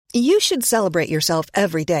You should celebrate yourself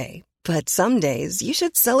every day, but some days you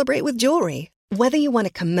should celebrate with jewelry. Whether you want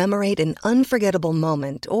to commemorate an unforgettable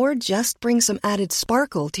moment or just bring some added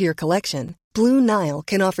sparkle to your collection, Blue Nile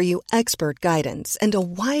can offer you expert guidance and a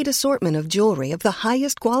wide assortment of jewelry of the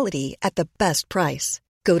highest quality at the best price.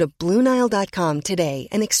 Go to BlueNile.com today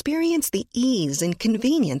and experience the ease and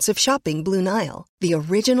convenience of shopping Blue Nile, the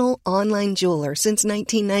original online jeweler since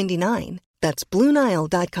 1999. That's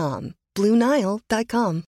BlueNile.com.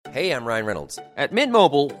 BlueNile.com. Hey, I'm Ryan Reynolds. At Mint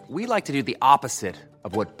Mobile, we like to do the opposite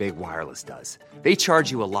of what Big Wireless does. They charge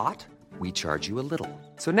you a lot, we charge you a little.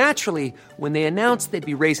 So naturally, when they announced they'd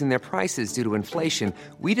be raising their prices due to inflation,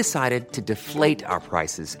 we decided to deflate our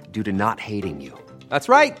prices due to not hating you. That's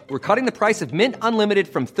right. We're cutting the price of Mint Unlimited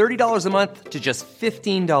from $30 a month to just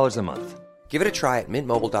 $15 a month. Give it a try at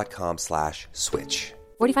mintmobile.com/switch.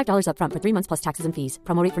 $45 up front for 3 months plus taxes and fees.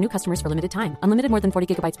 Promo rate for new customers for limited time. Unlimited more than 40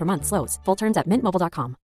 gigabytes per month. Slows full terms at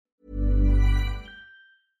mintmobile.com.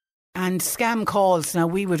 And scam calls. Now,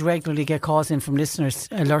 we would regularly get calls in from listeners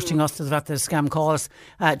alerting us to the fact that scam calls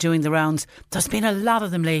doing the rounds. There's been a lot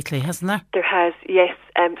of them lately, hasn't there? There has, yes.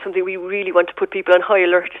 Something we really want to put people on high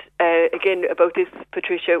alert again about this,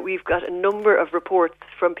 Patricia. We've got a number of reports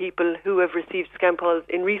from people who have received scam calls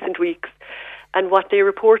in recent weeks. And what they're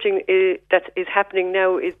reporting that is happening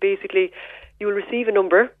now is basically you will receive a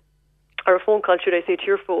number, or a phone call, should I say, to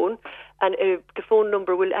your phone, and the phone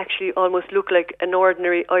number will actually almost look like an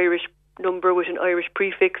ordinary Irish number with an Irish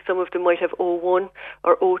prefix. Some of them might have 01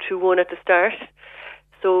 or 021 at the start.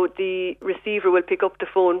 So the receiver will pick up the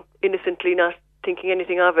phone innocently, not thinking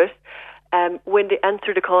anything of it. When they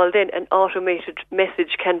answer the call, then an automated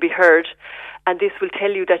message can be heard, and this will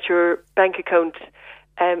tell you that your bank account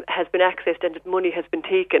has been accessed and that money has been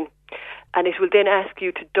taken. And it will then ask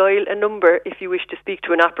you to dial a number if you wish to speak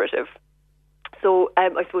to an operative. So I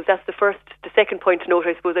suppose that's the second point to note,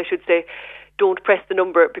 I suppose I should say, don't press the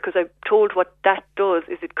number, because I'm told what that does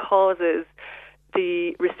is it causes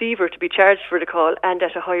the receiver to be charged for the call and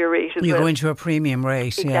at a higher rate as well. You go into a premium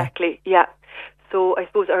rate. Exactly, yeah. So I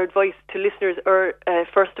suppose our advice to listeners are,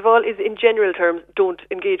 first of all, is in general terms, don't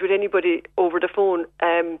engage with anybody over the phone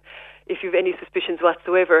if you have any suspicions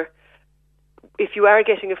whatsoever. If you are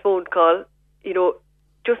getting a phone call,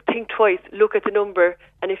 just think twice, look at the number,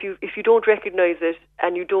 and if you don't recognise it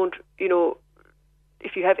and you don't,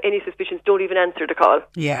 if you have any suspicions, don't even answer the call.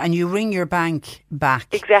 Yeah, and you ring your bank back.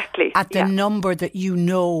 Exactly. At the number that you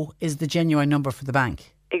know is the genuine number for the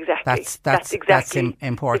bank. Exactly. That's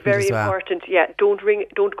important very as well. Very important, yeah. Don't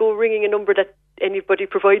go ringing a number that anybody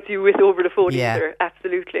provides you with over the phone either.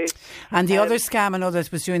 Absolutely. And the other scam I know that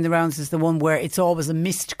was doing the rounds is the one where it's always a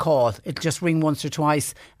missed call. It'll just ring once or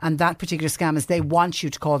twice, and that particular scam is they want you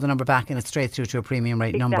to call the number back and it's straight through to a premium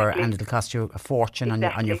rate number, and it'll cost you a fortune on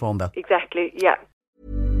your phone bill. Exactly, yeah.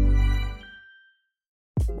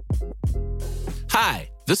 Hi,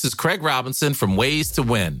 this is Craig Robinson from Ways to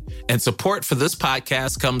Win, and support for this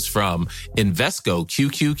podcast comes from Invesco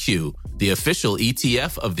QQQ, the official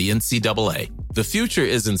ETF of the NCAA. The future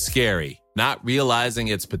isn't scary. Not realizing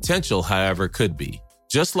its potential, however, could be.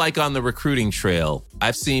 Just like on the recruiting trail,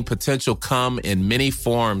 I've seen potential come in many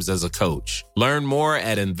forms as a coach. Learn more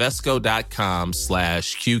at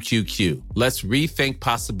Invesco.com/QQQ. Let's rethink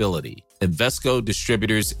possibility. Invesco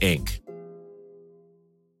Distributors, Inc.